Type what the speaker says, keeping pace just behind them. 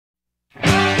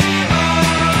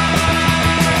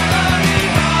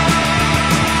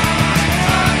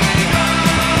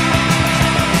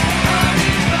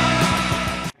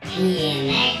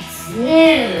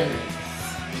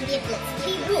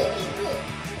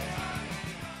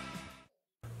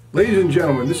Ladies and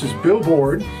gentlemen, this is Bill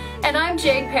Board. And I'm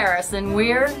Jade Paris, and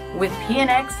we're with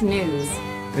PNX News.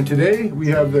 And today we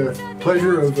have the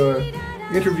pleasure of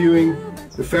interviewing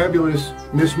the fabulous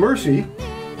Miss Mercy,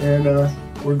 and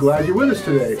we're glad you're with us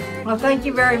today. Well, thank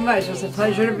you very much. It's a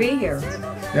pleasure to be here.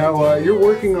 Now, you're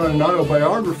working on an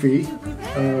autobiography,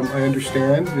 I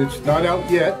understand. It's not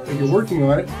out yet, but you're working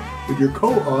on it with your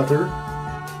co-author,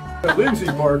 Lindsey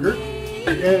Parker.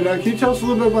 And can you tell us a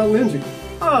little bit about Lindsey?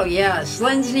 Oh, yes,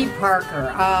 Lindsey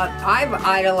Parker. I've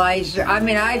idolized her. I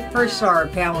mean, I first saw her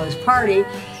at Pamela's party,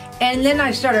 and then I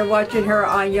started watching her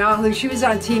on Yahoo. She was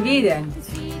on TV then,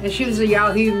 and she was a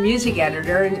Yahoo music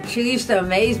editor, and she used to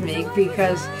amaze me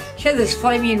because she had this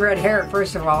flaming red hair,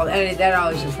 first of all, and that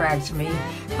always attracts me.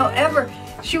 However,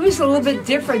 she was a little bit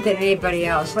different than anybody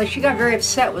else. Like, she got very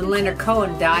upset when Leonard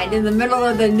Cohen died in the middle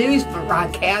of the news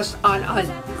broadcast on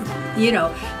you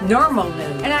know, normal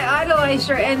news. And I idolized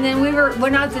her, and then we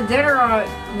went out to dinner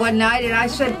one night, and I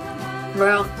said,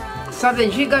 well, something.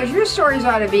 She goes, your stories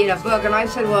ought to be in a book. And I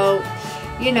said, well,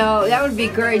 you know, that would be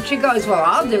great. She goes, well,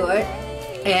 I'll do it.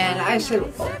 And I said,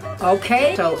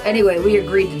 okay. So anyway, we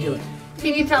agreed to do it.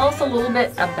 Can you tell us a little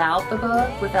bit about the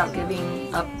book without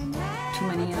giving up too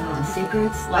many of the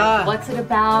secrets? Like, what's it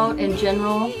about in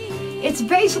general? It's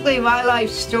basically my life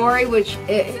story, which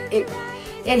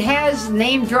it has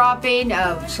name dropping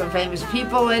of some famous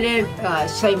people in it,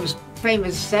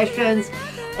 famous sessions,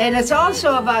 and it's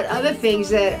also about other things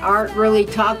that aren't really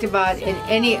talked about in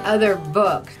any other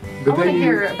book. I want to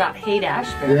hear about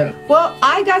Haight-Ashbury. Yeah. Well,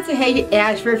 I got to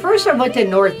Haight-Ashbury. First I went to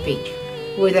North Beach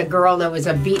with a girl that was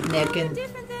a beatnik in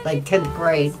like 10th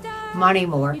grade, Monty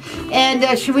Moore. And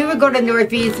we would go to North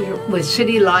Beach with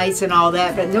city lights and all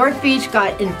that, but North Beach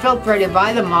got infiltrated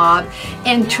by the mob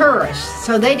and tourists.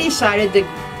 So they decided to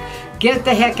get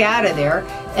the heck out of there,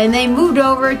 and they moved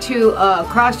over to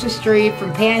across the street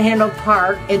from Panhandle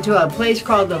Park into a place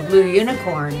called the Blue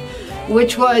Unicorn,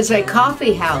 which was a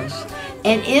coffee house.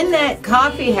 And in that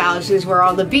coffee house is where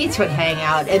all the beats would hang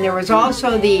out. And there was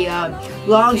also the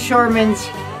Longshoremen's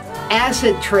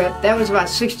acid trip. That was about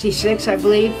 '66, I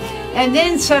believe. And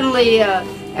then suddenly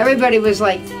everybody was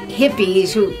like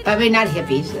hippies, not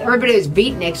hippies, everybody was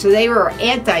beatniks, so they were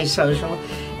antisocial.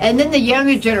 And then the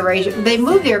younger generation, they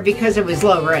moved there because it was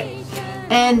low rent.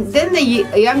 And then the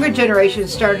younger generation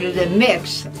started to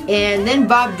mix. And then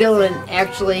Bob Dylan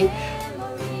actually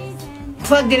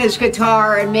plugged in his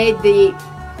guitar and made the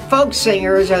folk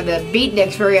singers or the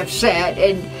beatniks very upset,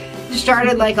 and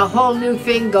started like a whole new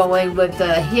thing going with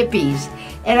the hippies.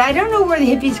 And I don't know where the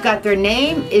hippies got their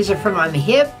name. Is it from I'm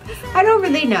hip? I don't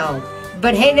really know.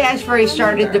 But Haight-Ashbury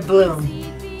started to bloom.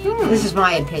 This is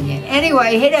my opinion.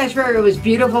 Anyway, Haight-Ashbury was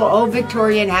beautiful, old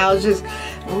Victorian houses,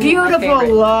 beautiful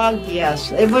long,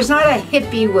 yes. It was not a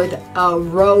hippie with a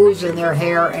rose in their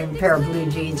hair and a pair of blue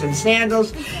jeans and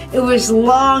sandals. It was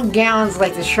long gowns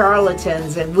like the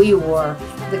charlatans and we wore,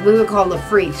 that we would call the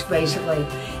freaks, basically.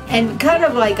 And kind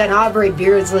of like an Aubrey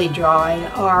Beardsley drawing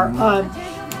or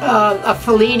a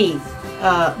Fellini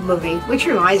movie, which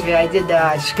reminds me, I did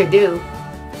Skidoo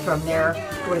from there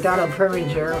with Otto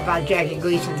Preminger about Jackie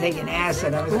Gleason taking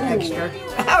acid. I was an extra.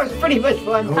 That was pretty much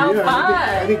fun. Oh,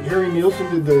 yeah. I think Harry Nielsen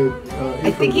did the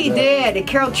I think he did. And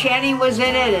Carol Channing was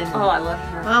in it. And, oh, I love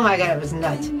her. Oh my God, it was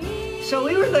nuts. So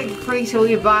we were like freaks, so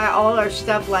we would buy all our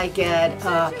stuff like at,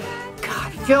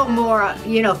 Fillmore,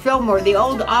 Fillmore, the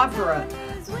old opera,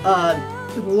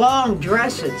 long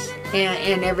dresses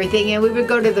and everything. And we would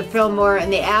go to the Fillmore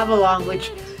and the Avalon,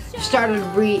 which started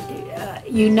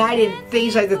united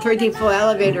things like the 13th floor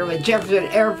elevator with Jefferson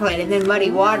Airplane, and then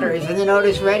Muddy Waters, and then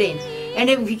Otis Redding, and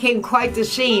it became quite the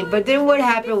scene. But then what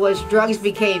happened was drugs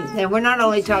became, and we're not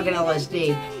only talking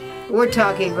LSD, we're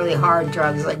talking really hard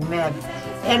drugs like meth,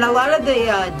 and a lot of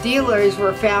the dealers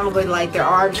were found with like their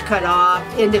arms cut off,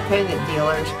 independent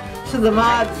dealers. So the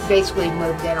mob basically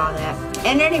moved in on that.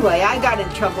 And anyway, I got in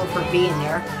trouble for being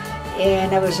there,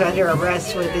 and I was under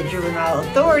arrest with the juvenile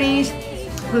authorities,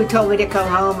 who told me to come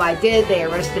home. I did. They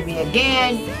arrested me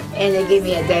again, and they gave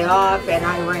me a day off, and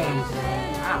I ran.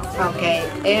 Wow. Okay,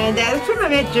 and that's when I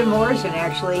met Jim Morrison,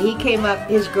 actually. He came up,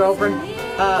 his girlfriend,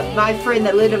 my friend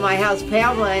that lived in my house,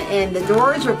 Pamela, and the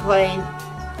Doors were playing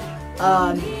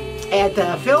at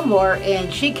the Fillmore,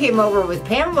 and she came over with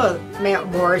Pamela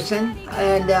Morrison,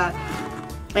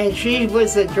 and she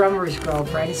was the drummer's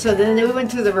girlfriend. So then we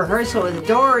went to the rehearsal with the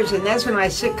Doors, and that's when I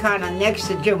sit kind of next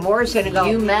to Jim Morrison and go,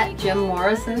 You met Jim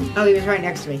Morrison? Oh, he was right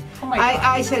next to me. Oh my God.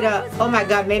 I said, oh my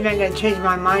God, maybe I'm going to change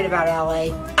my mind about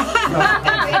LA.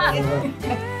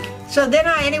 So then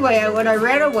when I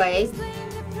ran away,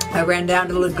 I ran down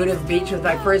to Laguna Beach with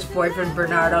my first boyfriend,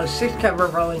 Bernardo. 6th cover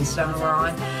of Rolling Stone were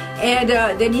on. And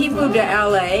then he moved to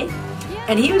LA,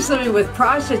 and he was living with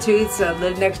prostitutes,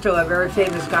 lived next to a very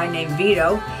famous guy named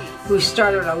Vito, who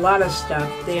started a lot of stuff,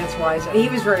 dance-wise. He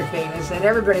was very famous, and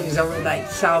everybody was over, like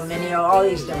Sal Mineo, all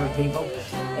these different people.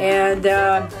 And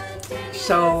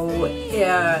so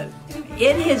in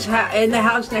the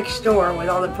house next door with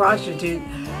all the prostitutes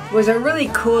was a really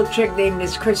cool chick named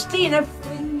Miss Christina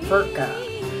Furka.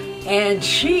 And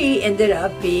she ended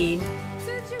up being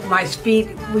my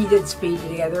speed. We did speed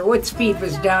together. What speed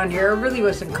was down here, it really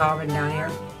wasn't common down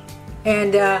here.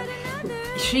 And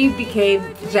she became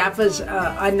Zappa's,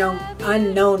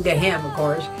 unknown to him, of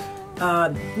course,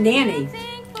 nanny.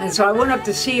 And so I went up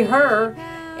to see her,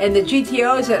 and the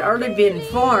GTOs had already been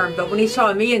formed, but when he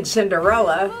saw me and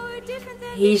Cinderella,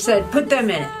 he said, put them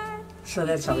in it. So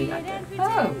that's how we got there.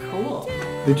 Oh, cool.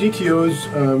 The GTOs,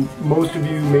 most of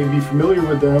you may be familiar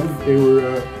with them. They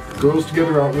were Girls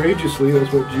Together Outrageously.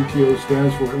 That's what GTO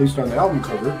stands for, at least on the album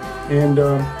cover. And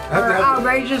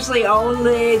outrageously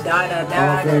only,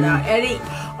 Eddie,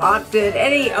 often,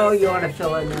 Eddie, oh, you want to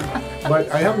fill in there.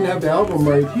 But I happen to have the album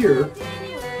right here.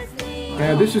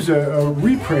 And this is a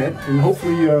reprint, and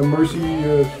hopefully Mercy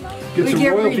gets some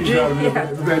royalties out of it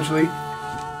eventually.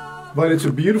 But it's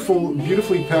a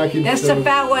beautifully packaged. That's the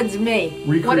fat one's me.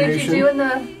 What did you do in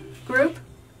the group?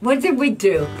 What did we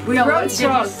do? We wrote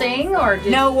songs. Did you sing or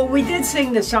did No, well, we did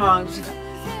sing the songs.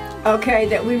 Okay,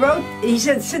 that we wrote. He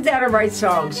said, sit down and write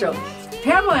songs. So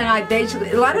Pamela and I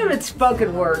basically, a lot of it's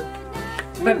spoken word,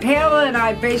 but Pamela and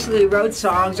I basically wrote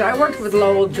songs. I worked with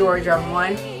Lowell George on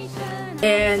one,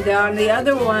 and on the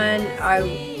other one, I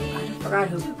forgot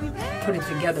who put it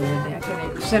together with me. I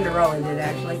think Cinderella did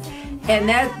actually. And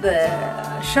that the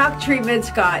shock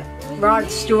treatments got Rod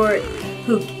Stewart,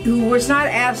 who was not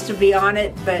asked to be on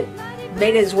it, but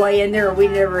made his way in there. We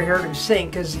never heard him sing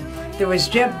because there was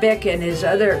Jeff Beck and his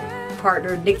other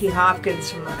partner, Nicky Hopkins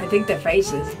from, I think, The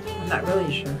Faces. I'm not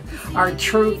really sure. Our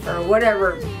Truth or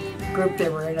whatever group they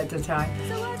were in at the time.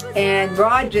 And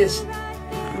Rod just,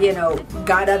 you know,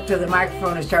 got up to the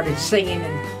microphone and started singing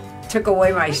and took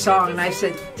away my song. And I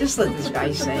said, just let this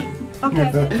guy sing.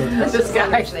 Okay. this guy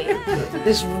actually,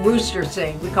 this rooster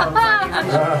sing. We call him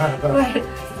Rooster.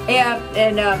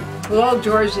 And Lowell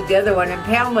George did the other one, and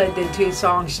Pamela did 2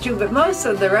 songs too. But most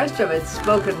of the rest of it's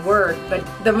spoken word. But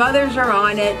the mothers are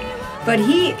on it. But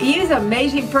he's an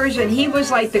amazing person. He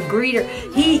was like the greeter.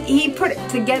 He put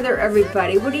together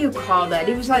everybody. What do you call that?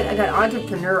 He was like an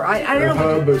entrepreneur. I don't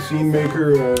know. A scene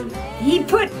maker. He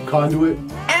put conduit.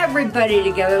 Everybody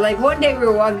together. Like one day we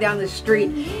were walking down the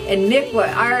street, and Mick was,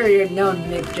 I already had known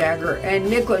Mick Jagger, and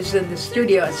Mick was in the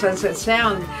studio at Sunset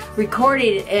Sound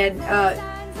recording, and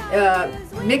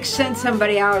Mick sent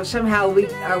somebody out. Somehow we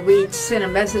sent a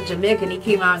message to Mick, and he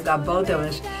came out and got both of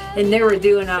us. And they were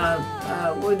doing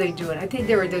what were they doing? I think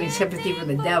they were doing Sympathy for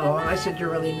the Devil. And I said, you're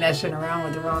really messing around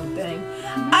with the wrong thing.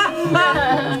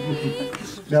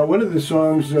 Now, one of the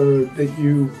songs that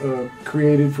you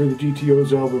created for the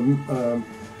GTO's album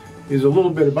is a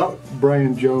little bit about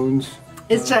Brian Jones.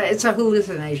 It's a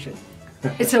hallucination.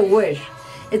 It's a wish.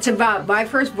 It's about my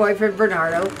first boyfriend,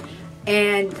 Bernardo,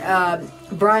 and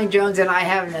Brian Jones and I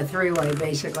having a 3-way,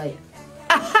 basically.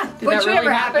 Which really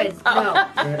never happened. No.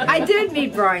 I did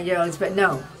meet Brian Jones, but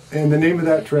no. And the name of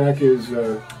that track is...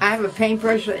 I have a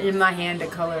paintbrush in my hand to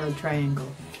color a triangle.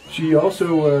 She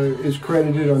also is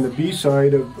credited on the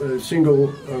B-side of a single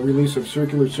release of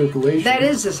Circular Circulation. That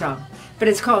is the song, but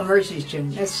it's called Mercy's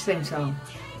Tune. That's the same song.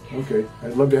 Okay,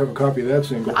 I'd love to have a copy of that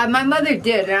single. My mother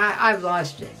did, and I've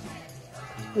lost it.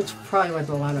 It's probably worth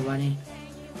a lot of money.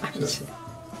 So,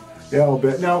 yeah, I'll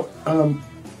bet. Now,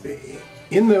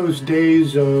 in those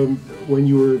days when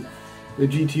you were the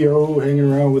GTO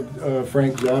hanging around with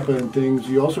Frank Zappa and things,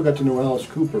 you also got to know Alice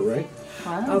Cooper, right?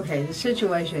 Wow. Okay, the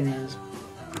situation is...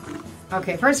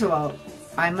 Okay, first of all,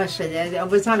 I must say that I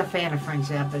was not a fan of Frank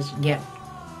Zappa's yet.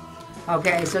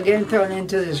 Okay, so getting thrown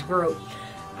into this group,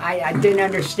 I didn't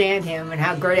understand him and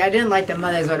how great. I didn't like the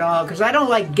Mothers at all because I don't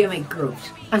like gimmick groups.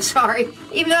 I'm sorry.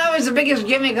 Even though I was the biggest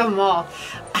gimmick of them all,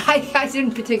 I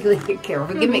didn't particularly care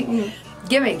for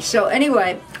gimmicks. So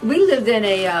anyway, we lived in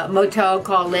a motel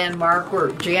called Landmark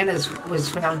where Janice was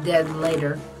found dead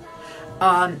later.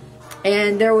 And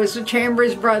there was the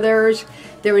Chambers Brothers.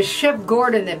 There was Shep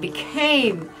Gordon that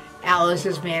became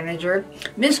Alice's manager.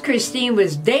 Miss Christine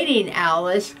was dating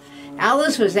Alice.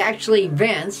 Alice was actually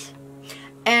Vince.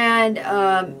 And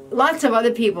lots of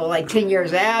other people, like 10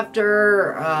 Years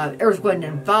After, Earth, Wind,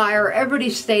 and Fire. Everybody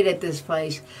stayed at this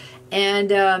place.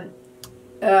 And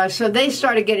so they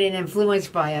started getting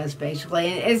influenced by us, basically.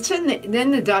 And it's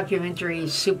in the documentary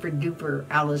Super Duper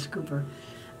Alice Cooper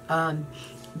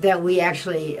that we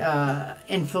actually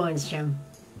influenced him.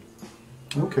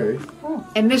 Okay.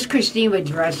 And Miss Christine would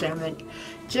dress him, and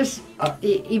just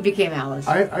he became Alice.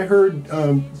 I heard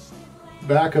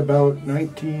back about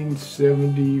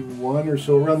 1971 or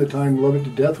so, around the time Love It to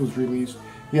Death was released,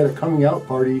 he had a coming out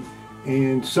party,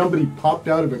 and somebody popped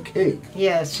out of a cake.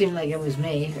 Yeah, it seemed like it was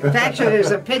me. Actually,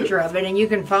 there's a picture of it, and you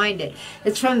can find it.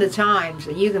 It's from the Times,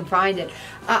 and you can find it.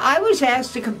 I was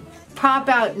asked to pop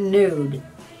out nude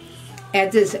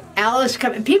at this Alice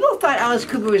Cooper. People thought Alice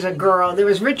Cooper was a girl. There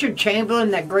was Richard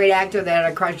Chamberlain, that great actor that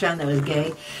had a crush on that was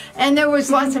gay. And there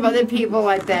was lots of other people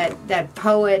like that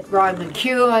poet, Rod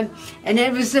McEwen. And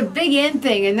it was a big in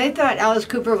thing, and they thought Alice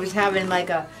Cooper was having like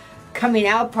a coming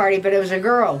out party, but it was a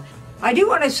girl. I do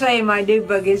want to say my new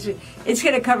book it's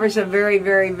going to cover some very,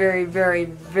 very, very, very,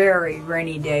 very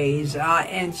rainy days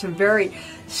and some very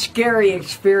scary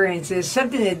experiences.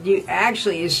 Something that you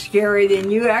actually is scary than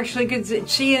you actually could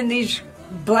see in these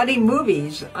bloody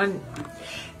movies.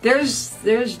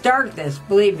 There's darkness,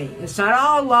 believe me. It's not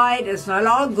all light. It's not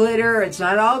all glitter. It's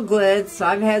not all glitz.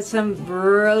 I've had some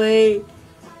really,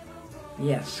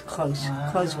 yes, close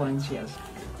ones, yes.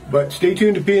 But stay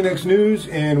tuned to PNX News,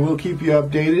 and we'll keep you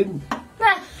updated.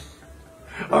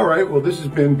 All right, well, this has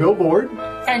been Bill Board.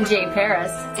 And Jade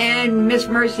Paris. And Miss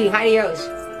Mercy, adios.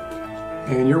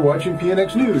 And you're watching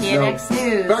PNX News. PNX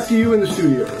News. Back to you in the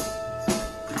studio.